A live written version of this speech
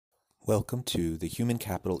Welcome to the Human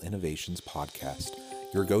Capital Innovations Podcast,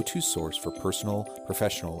 your go-to source for personal,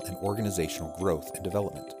 professional, and organizational growth and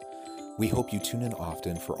development. We hope you tune in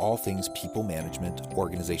often for all things people management,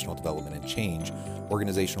 organizational development and change,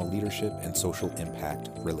 organizational leadership, and social impact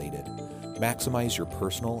related. Maximize your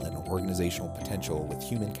personal and organizational potential with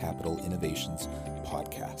Human Capital Innovations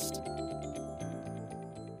Podcast.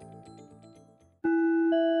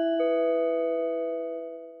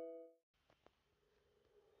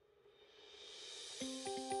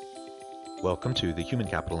 Welcome to the Human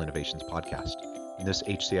Capital Innovations Podcast. In this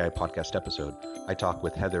HCI podcast episode, I talk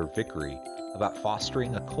with Heather Vickery about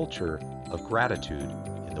fostering a culture of gratitude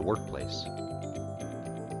in the workplace.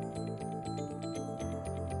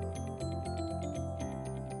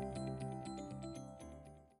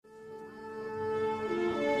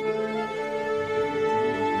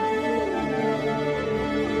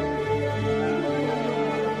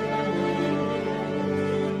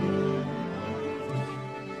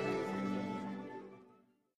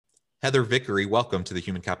 Heather Vickery, welcome to the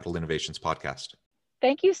Human Capital Innovations Podcast.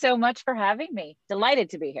 Thank you so much for having me. Delighted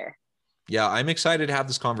to be here. Yeah, I'm excited to have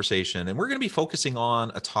this conversation, and we're going to be focusing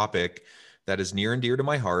on a topic that is near and dear to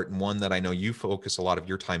my heart, and one that I know you focus a lot of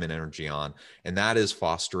your time and energy on, and that is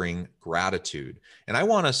fostering gratitude. And I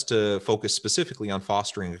want us to focus specifically on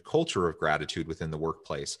fostering a culture of gratitude within the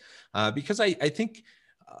workplace, because I think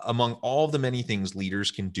among all the many things leaders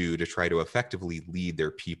can do to try to effectively lead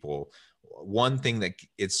their people, one thing that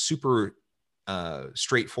it's super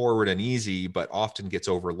straightforward and easy, but often gets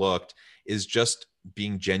overlooked, is just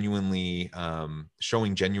being genuinely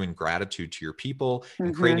showing genuine gratitude to your people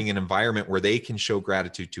and creating an environment where they can show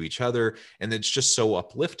gratitude to each other. And it's just so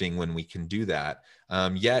uplifting when we can do that.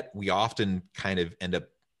 Yet we often kind of end up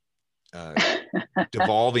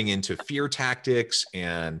devolving into fear tactics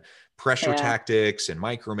and pressure tactics and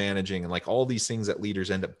micromanaging and like all these things that leaders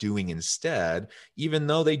end up doing instead, even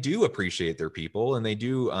though they do appreciate their people and they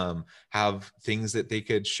do have things that they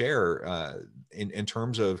could share in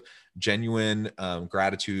terms of genuine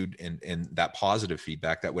gratitude and that positive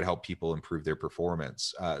feedback that would help people improve their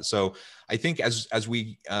performance. So I think as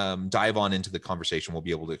we dive on into the conversation, we'll be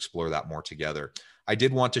able to explore that more together. I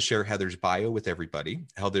did want to share Heather's bio with everybody.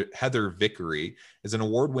 Heather Vickery is an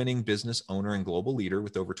award-winning business owner and global leader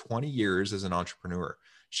with over 20 years as an entrepreneur.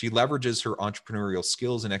 She leverages her entrepreneurial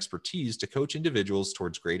skills and expertise to coach individuals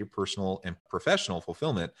towards greater personal and professional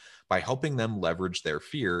fulfillment by helping them leverage their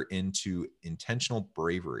fear into intentional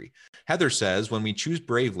bravery. Heather says, when we choose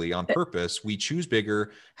bravely on purpose, we choose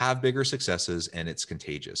bigger, have bigger successes, and it's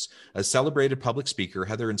contagious. As celebrated public speaker,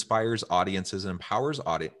 Heather inspires audiences and empowers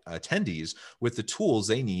attendees with the tools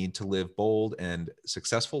they need to live bold and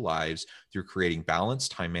successful lives through creating balance,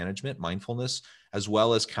 time management, mindfulness, as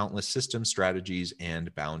well as countless systems, strategies,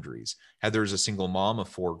 and boundaries. Heather is a single mom of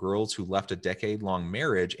 4 girls who left a decade-long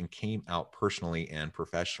marriage and came out personally and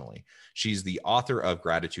professionally. She's the author of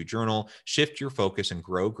Gratitude Journal, Shift Your Focus and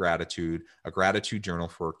Grow Gratitude, a gratitude journal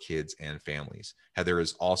for kids and families. Heather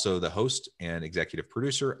is also the host and executive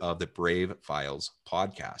producer of the Brave Files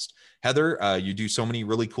podcast. Heather, you do so many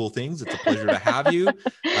really cool things. It's a pleasure to have you.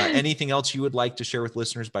 Anything else you would like to share with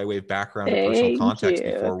listeners by way of background and personal context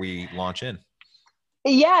before we launch in?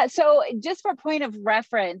 Yeah, so just for point of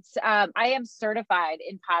reference, I am certified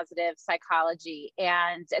in positive psychology,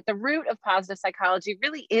 and at the root of positive psychology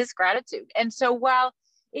really is gratitude. And so while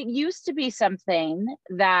it used to be something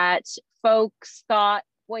that folks thought,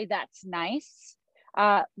 boy, that's nice,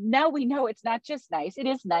 now we know it's not just nice. It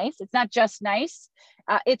is nice. It's not just nice.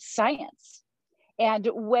 It's science. And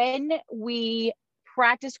when we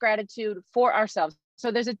practice gratitude for ourselves, so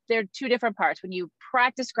there are 2 different parts. When you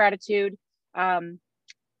practice gratitude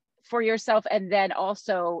for yourself and then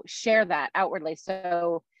also share that outwardly.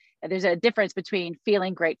 So there's a difference between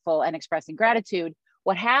feeling grateful and expressing gratitude.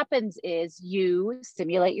 What happens is you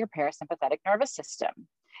stimulate your parasympathetic nervous system,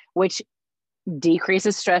 which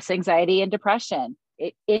decreases stress, anxiety, and depression.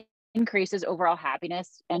 It increases overall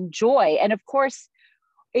happiness and joy. And of course,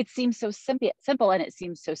 it seems so simple and it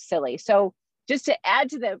seems so silly. So just to add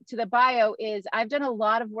to the bio is I've done a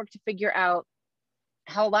lot of work to figure out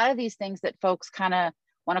how a lot of these things that folks kind of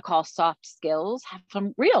want to call soft skills have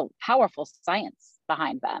some real powerful science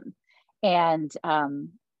behind them. And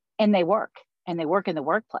they work in the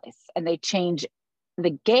workplace and they change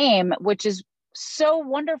the game, which is so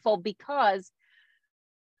wonderful because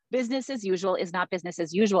business as usual is not business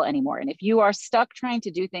as usual anymore. And if you are stuck trying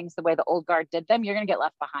to do things the way the old guard did them, you're going to get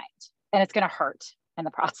left behind and it's going to hurt in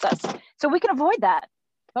the process. So we can avoid that.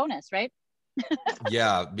 Bonus, right?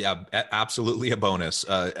 Yeah, absolutely a bonus.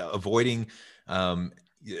 Avoiding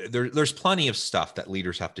there's plenty of stuff that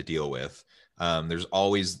leaders have to deal with There's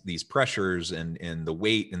always these pressures and the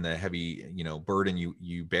weight and the heavy, burden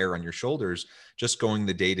you bear on your shoulders, just going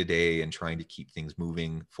the day to day and trying to keep things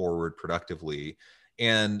moving forward productively.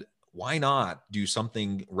 And why not do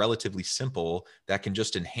something relatively simple that can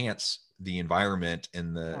just enhance the environment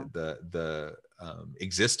and the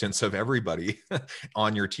existence of everybody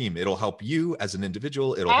on your team? It'll help you as an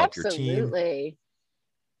individual. It'll help your team. Absolutely.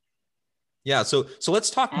 Yeah. So let's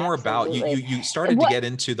talk more about you started to get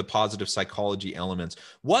into the positive psychology elements.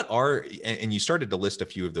 What are, and you started to list a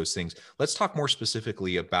few of those things. Let's talk more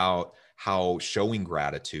specifically about how showing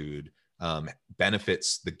gratitude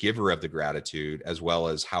benefits the giver of the gratitude, as well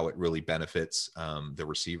as how it really benefits the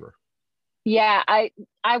receiver. Yeah,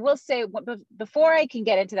 I will say, before I can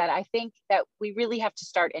get into that, I think that we really have to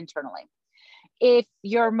start internally. If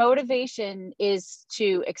your motivation is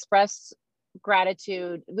to express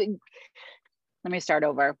gratitude, let me start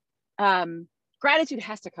over. Gratitude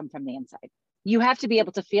has to come from the inside. You have to be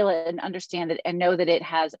able to feel it and understand it and know that it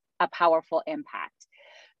has a powerful impact.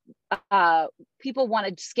 People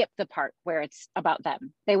want to skip the part where it's about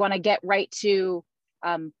them. They want to get right to,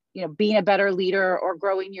 being a better leader or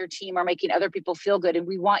growing your team or making other people feel good. And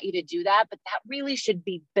we want you to do that, but that really should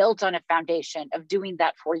be built on a foundation of doing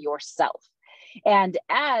that for yourself. And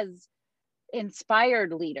as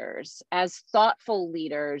inspired leaders, as thoughtful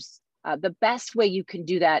leaders, the best way you can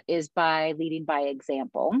do that is by leading by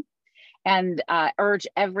example, and urge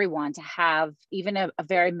everyone to have even a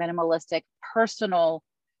very minimalistic personal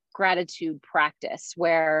gratitude practice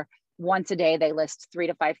where once a day they list 3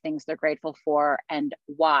 to 5 things they're grateful for and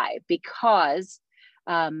why. Because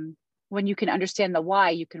when you can understand the why,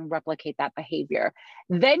 you can replicate that behavior.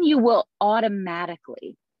 Then you will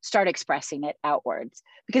automatically start expressing it outwards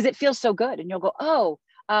because it feels so good. And you'll go, oh,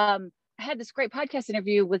 I had this great podcast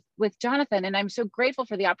interview with Jonathan, and I'm so grateful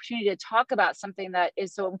for the opportunity to talk about something that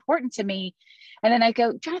is so important to me. And then I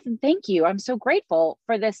go, Jonathan, thank you. I'm so grateful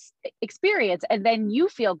for this experience. And then you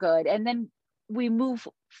feel good. And then we move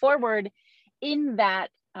forward in that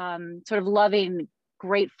sort of loving,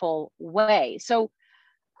 grateful way. So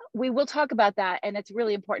we will talk about that, and it's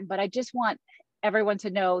really important, but I just want everyone to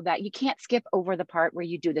know that you can't skip over the part where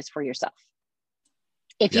you do this for yourself.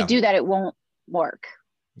 If you do that, it won't work.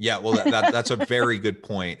 Yeah, well, that's a very good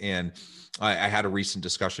point. And I had a recent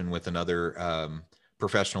discussion with another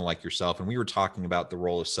professional like yourself, and we were talking about the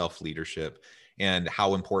role of self-leadership and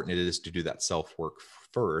how important it is to do that self-work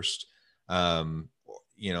first. Not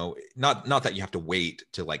that you have to wait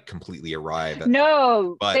to like completely arrive.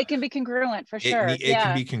 But they can be congruent for sure. It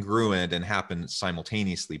can be congruent and happen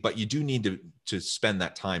simultaneously, but you do need to spend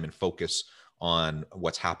that time and focus on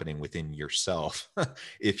what's happening within yourself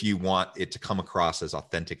if you want it to come across as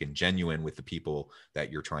authentic and genuine with the people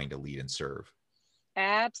that you're trying to lead and serve.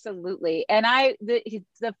 Absolutely. And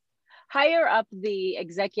the higher up the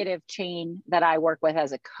executive chain that I work with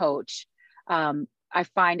as a coach, I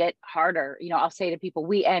find it harder. I'll say to people,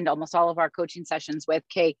 we end almost all of our coaching sessions with,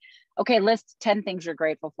 okay, list 10 things you're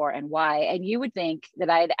grateful for and why. And you would think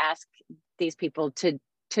that I'd ask these people to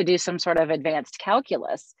do some sort of advanced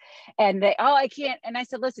calculus, and I can't. And I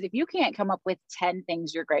said, listen, if you can't come up with 10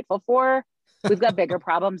 things you're grateful for, we've got bigger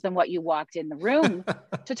problems than what you walked in the room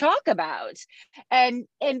to talk about.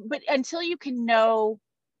 But until you can know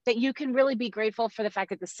that you can really be grateful for the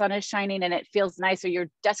fact that the sun is shining and it feels nice, or your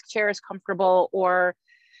desk chair is comfortable, or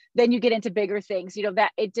then you get into bigger things,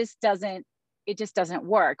 that it just doesn't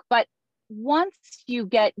work. But once you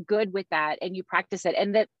get good with that and you practice it,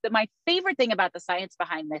 and my favorite thing about the science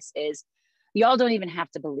behind this is y'all don't even have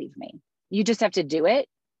to believe me. You just have to do it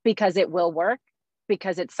because it will work,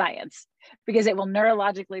 because it's science, because it will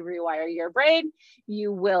neurologically rewire your brain.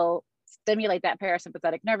 You will stimulate that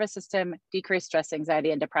parasympathetic nervous system, decrease stress,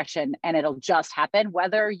 anxiety, and depression, and it'll just happen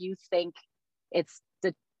whether you think it's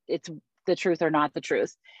the truth or not the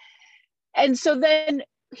truth. And so then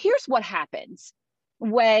here's what happens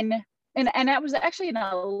when, and I was actually an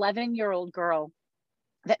 11-year-old girl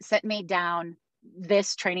that sent me down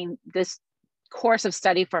this course of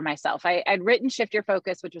study for myself. I'd written Shift Your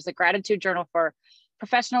Focus, which was a gratitude journal for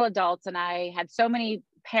professional adults. And I had so many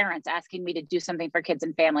parents asking me to do something for kids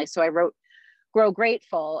and families. So I wrote Grow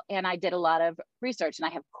Grateful, and I did a lot of research, and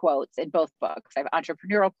I have quotes in both books. I have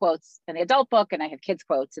entrepreneurial quotes in the adult book, and I have kids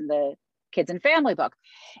quotes in the kids and family book.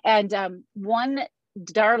 And one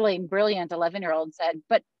darling, brilliant 11-year-old said,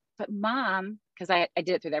 but mom, because I did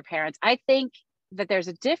it through their parents, I think that there's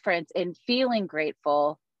a difference in feeling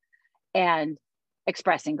grateful and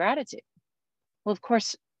expressing gratitude. Well, of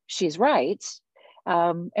course, she's right.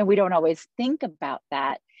 And we don't always think about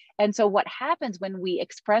that. And so what happens when we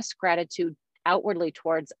express gratitude outwardly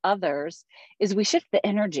towards others is we shift the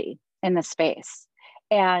energy. in the space.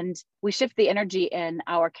 And we shift the energy in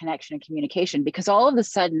our connection and communication, because all of a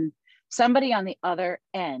sudden, somebody on the other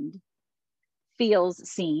end feels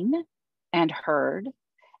seen and heard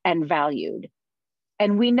and valued.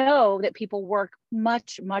 And we know that people work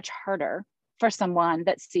much, much harder for someone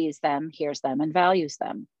that sees them, hears them, and values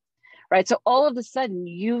them, right? So all of a sudden,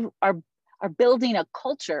 you are building a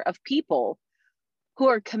culture of people who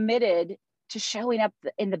are committed to showing up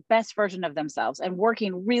in the best version of themselves and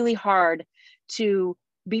working really hard to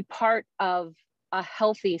be part of a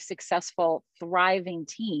healthy, successful, thriving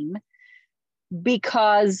team,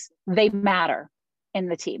 because they matter in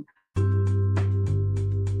the team.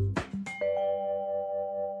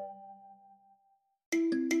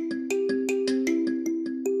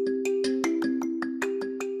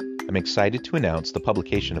 I'm excited to announce the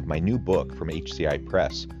publication of my new book from HCI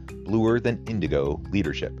Press, Bluer Than Indigo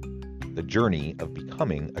Leadership: The Journey of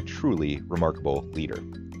Becoming a Truly Remarkable Leader.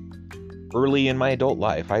 Early in my adult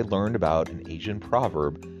life, I learned about an Asian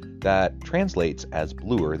proverb that translates as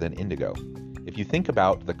bluer than indigo. If you think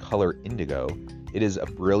about the color indigo, it is a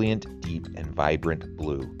brilliant, deep, and vibrant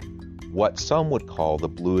blue, what some would call the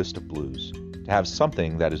bluest of blues. To have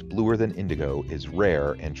something that is bluer than indigo is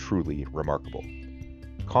rare and truly remarkable.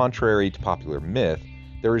 Contrary to popular myth,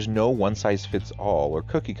 there is no one-size-fits-all or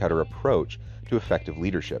cookie-cutter approach to effective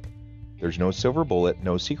leadership. There's no silver bullet,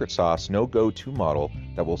 no secret sauce, no go-to model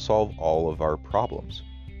that will solve all of our problems.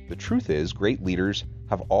 The truth is, great leaders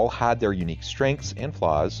have all had their unique strengths and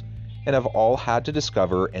flaws, and have all had to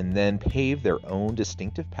discover and then pave their own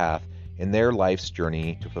distinctive path in their life's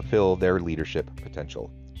journey to fulfill their leadership potential.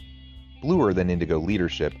 Bluer Than Indigo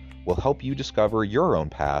Leadership will help you discover your own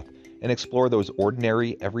path and explore those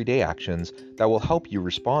ordinary, everyday actions that will help you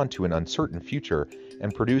respond to an uncertain future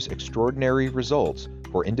and produce extraordinary results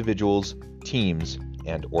for individuals, teams,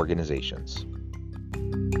 and organizations.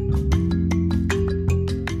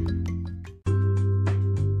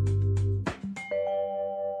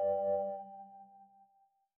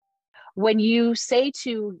 When you say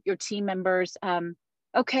to your team members,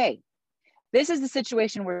 okay, this is the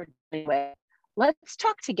situation we're dealing with. Let's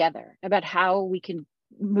talk together about how we can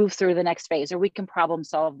move through the next phase, or we can problem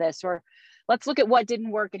solve this, or let's look at what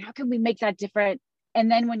didn't work and how can we make that different.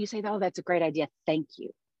 And then when you say, oh, that's a great idea, thank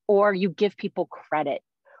you, or you give people credit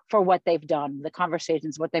for what they've done, the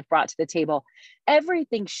conversations, what they've brought to the table,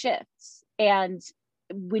 everything shifts. And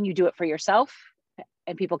when you do it for yourself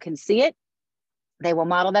and people can see it, they will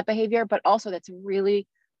model that behavior. But also, that's a really,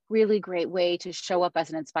 really great way to show up as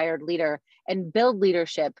an inspired leader and build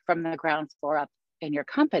leadership from the ground floor up in your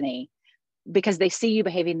company, because they see you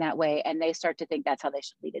behaving that way and they start to think that's how they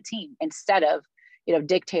should lead a team, instead of,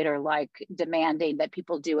 dictator like demanding that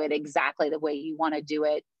people do it exactly the way you want to do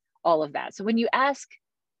it, all of that. So when you ask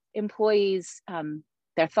employees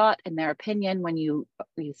their thought and their opinion, when you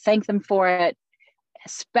thank them for it,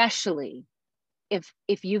 especially if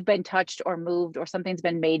you've been touched or moved or something's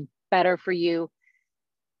been made better for you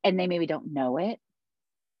and they maybe don't know it,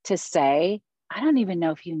 to say, I don't even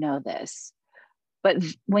know if you know this, but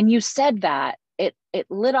when you said that, it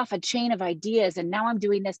lit off a chain of ideas, and now I'm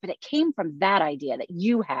doing this, but it came from that idea that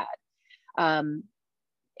you had.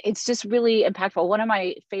 It's just really impactful. One of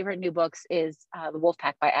my favorite new books is The Wolf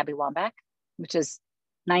Pack by Abby Wambach, which is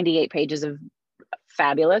 98 pages of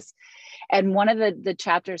fabulous. And one of the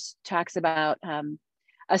chapters talks about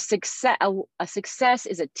a success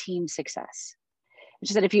is a team success.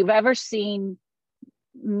 She said, if you've ever seen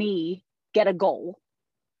me get a goal,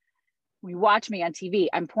 when you watch me on TV,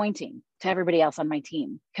 I'm pointing to everybody else on my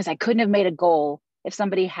team, because I couldn't have made a goal if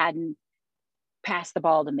somebody hadn't passed the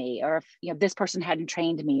ball to me, or if this person hadn't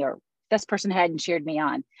trained me, or this person hadn't cheered me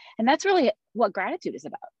on. And that's really what gratitude is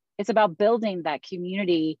about. It's about building that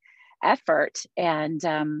community effort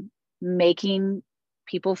and making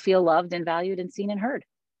people feel loved and valued and seen and heard.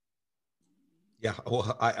 Yeah,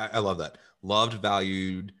 well, I love that. Loved,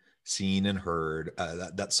 valued, seen, and heard.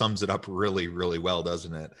 That sums it up really, really well,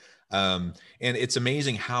 doesn't it? And it's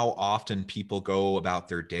amazing how often people go about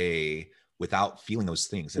their day without feeling those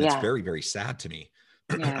things. And it's very, very sad to me.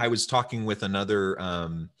 Yeah. I was talking with another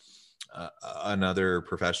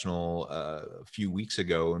professional a few weeks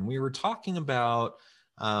ago, and we were talking about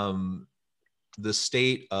the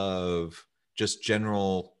state of just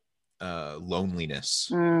general loneliness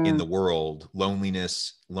in the world,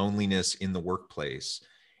 loneliness in the workplace.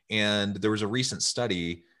 And there was a recent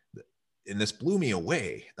study, and this blew me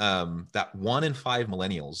away, that 1 in 5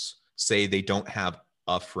 millennials say they don't have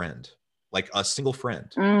a friend, like a single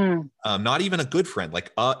friend, not even a good friend,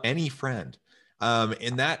 like any friend.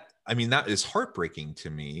 And that is heartbreaking to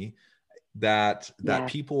me, that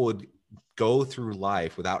people would go through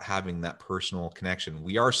life without having that personal connection.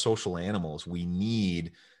 We are social animals.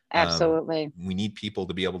 Absolutely. We need people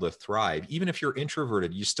to be able to thrive. Even if you're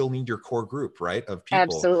introverted, you still need your core group, right, of people.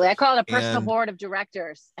 Absolutely. I call it a personal And board of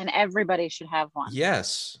directors, and everybody should have one.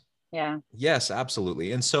 yes, Yeah. yes,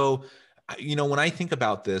 absolutely. And so, when I think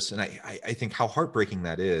about this, and I think how heartbreaking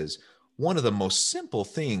that is, one of the most simple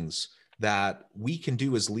things that we can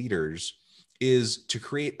do as leaders is to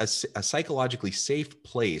create a psychologically safe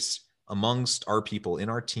place amongst our people in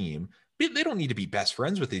our team. They don't need to be best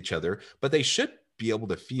friends with each other, but they should be able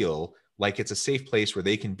to feel like it's a safe place where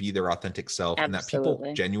they can be their authentic self, and that people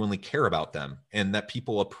Absolutely. genuinely care about them, and that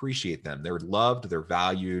people appreciate them. They're loved, they're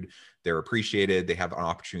valued, they're appreciated, they have an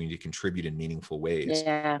opportunity to contribute in meaningful ways.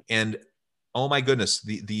 Yeah. And oh my goodness,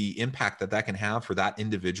 the impact that can have for that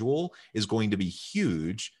individual is going to be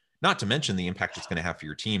huge. Not to mention the impact it's going to have for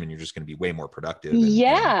your team, and you're just going to be way more productive and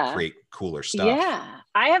Yeah. create cooler stuff. Yeah.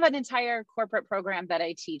 I have an entire corporate program that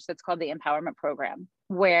I teach that's called the Empowerment Program,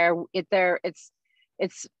 where it's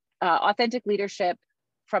authentic leadership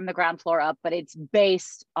from the ground floor up, but it's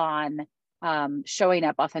based on showing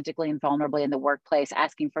up authentically and vulnerably in the workplace,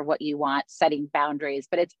 asking for what you want, setting boundaries.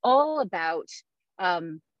 But it's all about,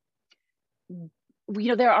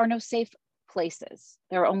 there are no safe places.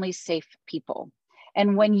 There are only safe people.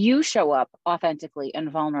 And when you show up authentically and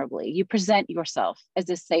vulnerably, you present yourself as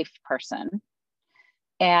a safe person.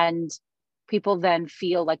 And people then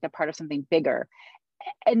feel like they're part of something bigger.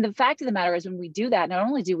 And the fact of the matter is, when we do that, not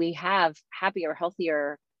only do we have happier,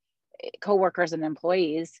 healthier coworkers and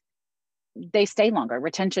employees, they stay longer.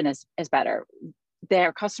 Retention is better.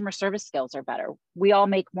 Their customer service skills are better. We all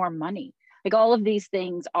make more money. Like, all of these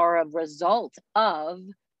things are a result of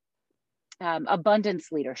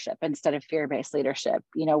abundance leadership instead of fear-based leadership.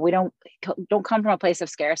 We don't come from a place of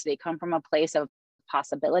scarcity, come from a place of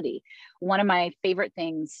possibility. One of my favorite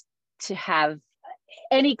things to have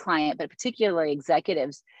any client, but particularly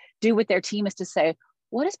executives, do with their team is to say,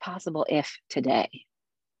 what is possible if today?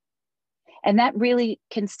 And that really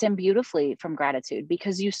can stem beautifully from gratitude,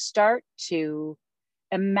 because you start to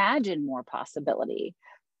imagine more possibility.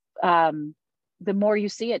 The more you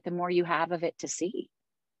see it, the more you have of it to see.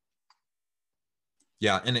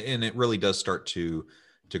 Yeah, and it really does start to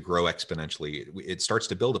grow exponentially. It starts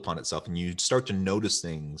to build upon itself, and you start to notice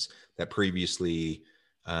things that previously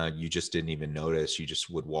you just didn't even notice. You just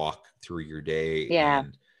would walk through your day, Yeah.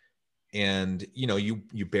 and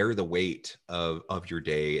you bear the weight of your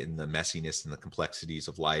day and the messiness and the complexities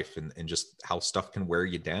of life, and just how stuff can wear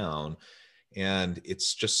you down. And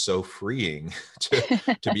it's just so freeing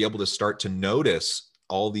to be able to start to notice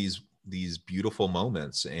all these beautiful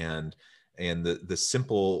moments and the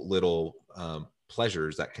simple little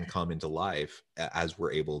pleasures that can come into life as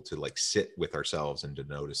we're able to sit with ourselves and to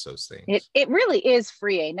notice those things. It really is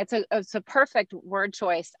freeing. It's a perfect word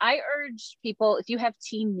choice. I urge people, if you have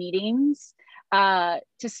team meetings, to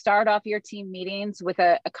start off your team meetings with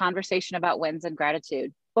a conversation about wins and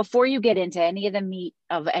gratitude. Before you get into any of the meat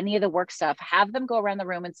of any of the work stuff, have them go around the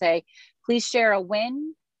room and say, please share a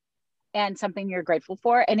win and something you're grateful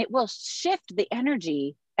for. And it will shift the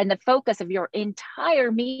energy and the focus of your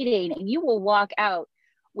entire meeting. And you will walk out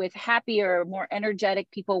with happier, more energetic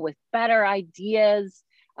people with better ideas,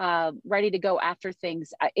 ready to go after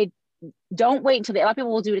things. Don't wait until a lot of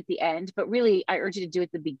people will do it at the end, but really I urge you to do it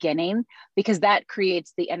at the beginning, because that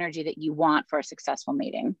creates the energy that you want for a successful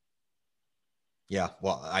meeting. Yeah,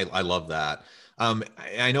 well, I love that.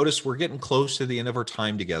 I noticed we're getting close to the end of our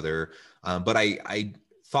time together, but I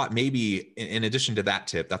thought maybe in addition to that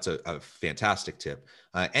tip, that's a fantastic tip.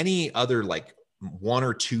 Any other one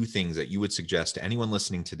or two things that you would suggest to anyone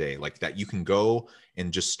listening today, that you can go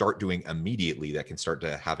and just start doing immediately that can start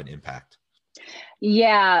to have an impact?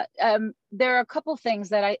 Yeah, there are a couple things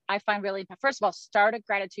that I find really, first of all, start a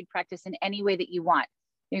gratitude practice in any way that you want.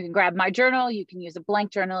 You can grab my journal, you can use a blank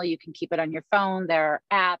journal, you can keep it on your phone, there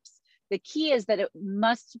are apps. The key is that it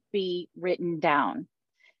must be written down.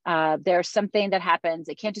 There's something that happens.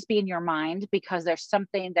 It can't just be in your mind, because there's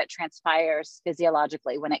something that transpires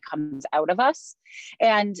physiologically when it comes out of us.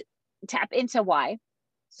 And tap into why.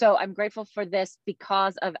 So I'm grateful for this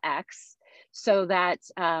because of X, so that,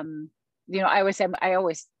 I always say, I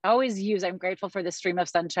always use, I'm grateful for the stream of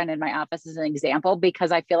sunshine in my office as an example,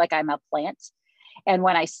 because I feel like I'm a plant. And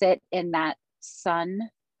when I sit in that sun,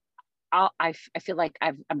 I feel like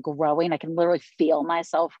I'm growing. I can literally feel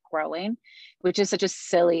myself growing, which is such a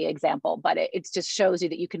silly example, but it just shows you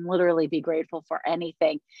that you can literally be grateful for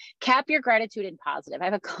anything. Cap your gratitude in positive. I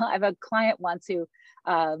have a client once who,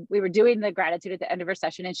 we were doing the gratitude at the end of her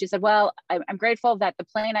session, and she said, well, I'm grateful that the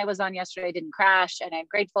plane I was on yesterday didn't crash, and I'm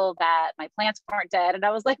grateful that my plants weren't dead. And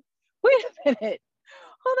I was like, wait a minute,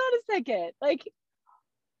 hold on a second. Like,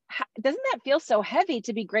 doesn't that feel so heavy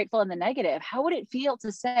to be grateful in the negative? How would it feel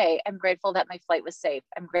to say, I'm grateful that my flight was safe.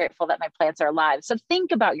 I'm grateful that my plants are alive. So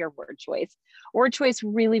think about your word choice. Word choice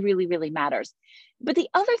really, really, really matters. But the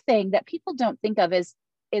other thing that people don't think of is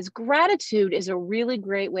gratitude is a really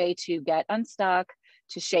great way to get unstuck,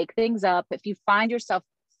 to shake things up. If you find yourself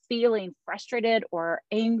feeling frustrated or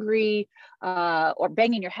angry or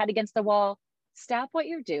banging your head against the wall, stop what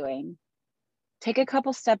you're doing. Take a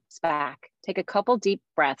couple steps back, take a couple deep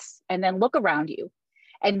breaths, and then look around you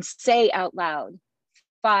and say out loud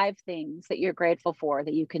 5 things that you're grateful for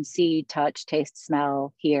that you can see, touch, taste,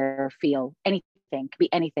 smell, hear, feel, anything, could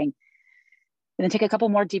be anything. And then take a couple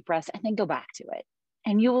more deep breaths and then go back to it.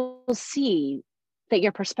 And you will see that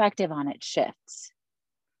your perspective on it shifts.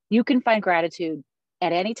 You can find gratitude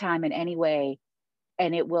at any time in any way,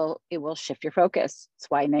 and it will shift your focus. That's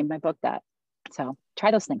why I named my book that. So try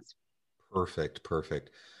those things. Perfect.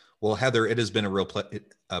 Well, Heather, it has been a real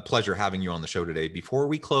pleasure having you on the show today. Before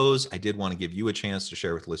we close, I did want to give you a chance to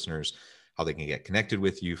share with listeners how they can get connected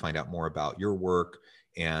with you, find out more about your work,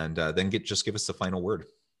 and then just give us the final word.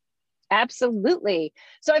 Absolutely.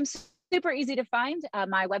 So I'm super easy to find.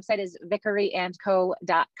 My website is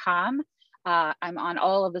vickeryandco.com. I'm on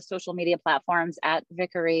all of the social media platforms at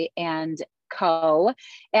Vickery and Co.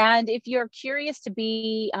 And if you're curious to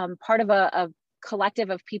be part of a collective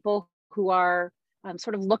of people who are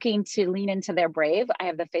sort of looking to lean into their brave, I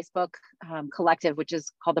have the Facebook collective, which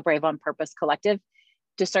is called the Brave on Purpose Collective.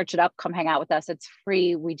 Just search it up, come hang out with us. It's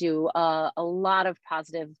free. We do a lot of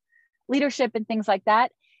positive leadership and things like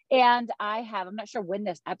that. And I'm not sure when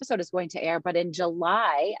this episode is going to air, but in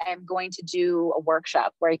July, I'm going to do a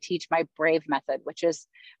workshop where I teach my Brave method, which is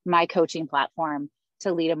my coaching platform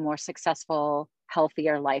to lead a more successful,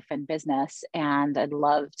 healthier life and business. And I'd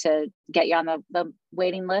love to get you on the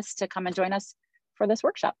waiting list to come and join us for this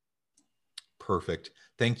workshop. Perfect.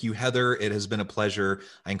 Thank you, Heather. It has been a pleasure.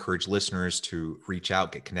 I encourage listeners to reach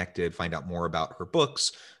out, get connected, find out more about her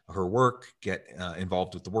books, her work, get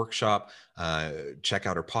involved with the workshop, check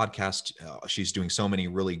out her podcast. She's doing so many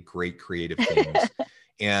really great creative things.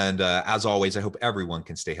 And as always, I hope everyone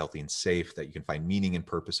can stay healthy and safe, that you can find meaning and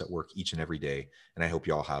purpose at work each and every day. And I hope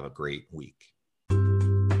you all have a great week.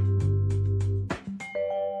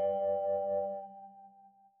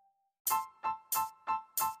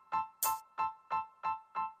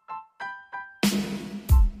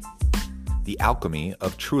 The alchemy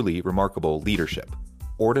of truly remarkable leadership.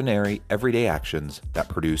 Ordinary, everyday actions that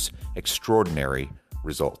produce extraordinary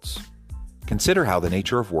results. Consider how the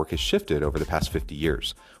nature of work has shifted over the past 50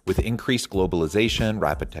 years. With increased globalization,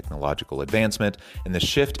 rapid technological advancement, and the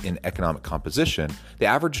shift in economic composition, the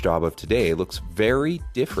average job of today looks very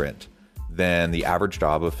different than the average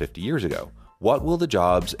job of 50 years ago. What will the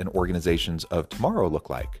jobs and organizations of tomorrow look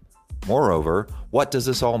like? Moreover, what does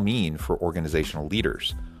this all mean for organizational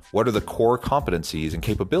leaders? What are the core competencies and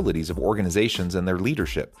capabilities of organizations and their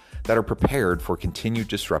leadership that are prepared for continued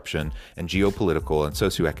disruption and geopolitical and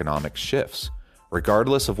socioeconomic shifts?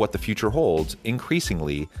 Regardless of what the future holds,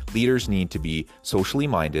 increasingly, leaders need to be socially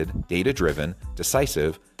minded, data-driven,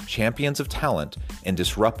 decisive, champions of talent, and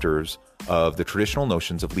disruptors of the traditional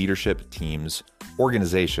notions of leadership, teams,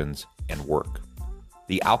 organizations, and work.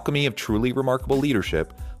 The alchemy of truly remarkable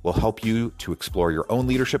leadership will help you to explore your own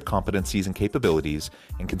leadership competencies and capabilities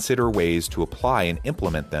and consider ways to apply and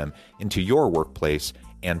implement them into your workplace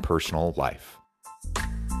and personal life.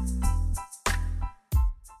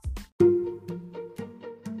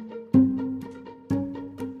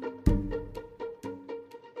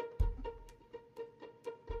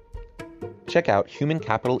 Check out Human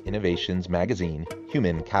Capital Innovations magazine,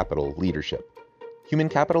 Human Capital Leadership. Human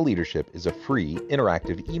Capital Leadership is a free,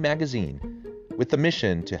 interactive e-magazine with the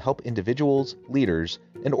mission to help individuals, leaders,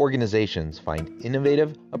 and organizations find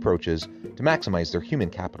innovative approaches to maximize their human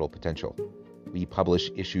capital potential. We publish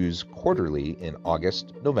issues quarterly in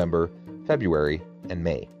August, November, February, and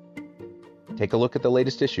May. Take a look at the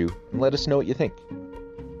latest issue and let us know what you think.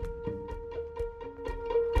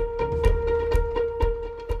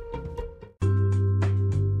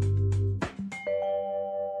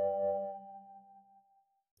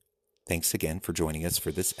 Thanks again for joining us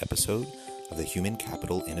for this episode of the Human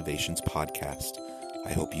Capital Innovations Podcast.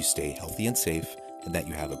 I hope you stay healthy and safe and that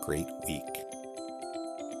you have a great week.